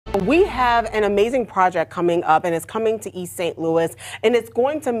We have an amazing project coming up, and it's coming to East St. Louis, and it's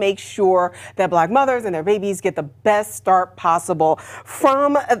going to make sure that Black mothers and their babies get the best start possible.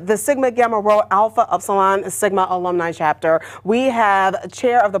 From the Sigma Gamma Rho Alpha Upsilon Sigma Alumnae Chapter, we have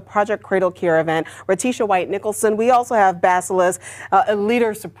Chair of the Project Cradle Care event, Ratisha White-Nicholson. We also have Basilisk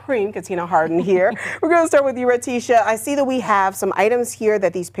Leader Supreme, Katina Harden, here. We're going to start with you, Ratisha. I see that we have some items here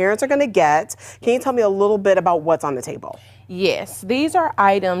that these parents are going to get. Can you tell me a little bit about what's on the table? Yes, these are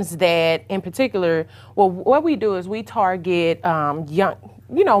items that, in particular, well, what we do is we target young,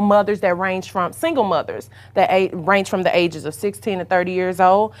 mothers that range from, single mothers that range from the ages of 16 to 30 years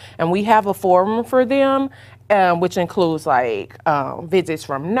old, and we have a forum for them, which includes like visits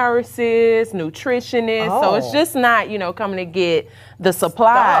from nurses, nutritionists. So it's just not, coming to get the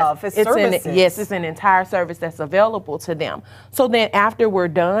supplies. It's services. Yes, it's an entire service that's available to them. So then after we're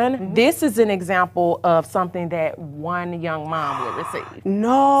done, this is an example of something that one young mom will receive.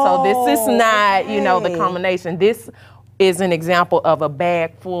 No. So this is not, the combination. This is an example of a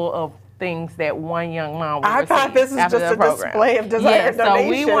bag full of things that one young mom will receive. I thought this is just a display of desired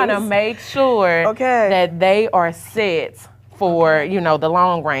donations. So we want to make sure that they are set for, the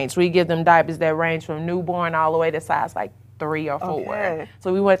long range. We give them diapers that range from newborn all the way to size like 3 or 4.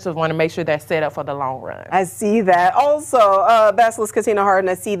 So we want to make sure they're set up for the long run. I see that. Also, Basilisk Katina Harden,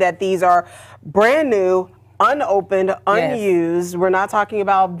 I see that these are brand new, unopened, unused. We're not talking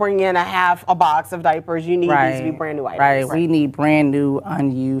about bringing in a box of diapers. You need these to be brand new items. Right, we need brand new,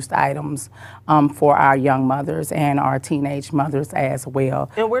 unused items for our young mothers and our teenage mothers as well.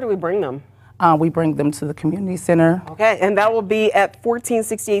 And where do we bring them? We bring them to the community center. Okay, and that will be at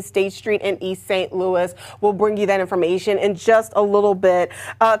 1468 State Street in East St. Louis. We'll bring you that information in just a little bit.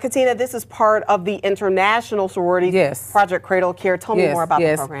 Katina, this is part of the international sorority Project Cradle Care. Tell me more about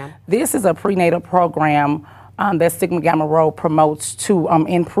the program. This is a prenatal program that Sigma Gamma Rho promotes to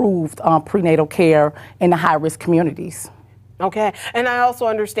improve prenatal care in the high-risk communities. Okay, and I also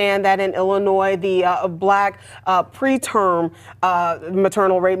understand that in Illinois, the Black preterm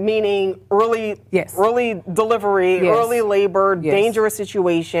maternal rate, meaning early delivery, early labor, dangerous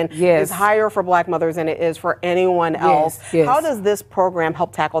situation, is higher for Black mothers than it is for anyone else. How does this program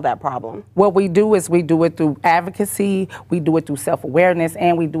help tackle that problem? What we do is we do it through advocacy, we do it through self-awareness,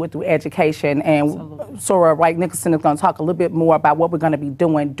 and we do it through education. And Sorora White-Nicholson is going to talk a little bit more about what we're going to be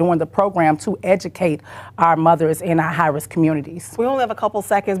doing during the program to educate our mothers in our high-risk communities. We only have a couple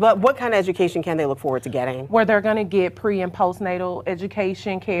seconds, but what kind of education can they look forward to getting? Where they're going to get pre and postnatal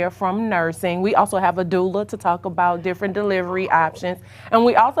education care from nursing. We also have a doula to talk about different delivery options. And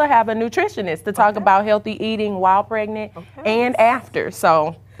we also have a nutritionist to talk about healthy eating while pregnant and after.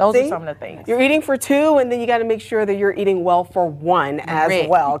 So those are some of the things. You're eating for 2, and then you got to make sure that you're eating well for 1 as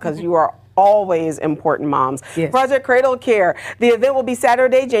well, because you are always important moms. Project Cradle Care. The event will be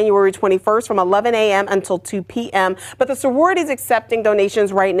Saturday, January 21st from 11 a.m. until 2 p.m. But the sorority is accepting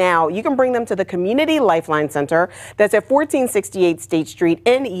donations right now. You can bring them to the Community Lifeline Center. That's at 1468 State Street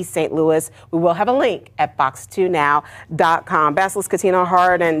in East St. Louis. We will have a link at box2now.com. Basilisk Katina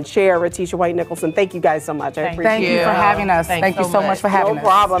Harden and Chair Ratisha White-Nicholson, thank you guys so much. I appreciate it. Thank you for having us. Thank you so much for having us. No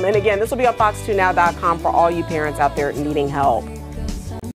problem. And again, this will be on box2now.com for all you parents out there needing help.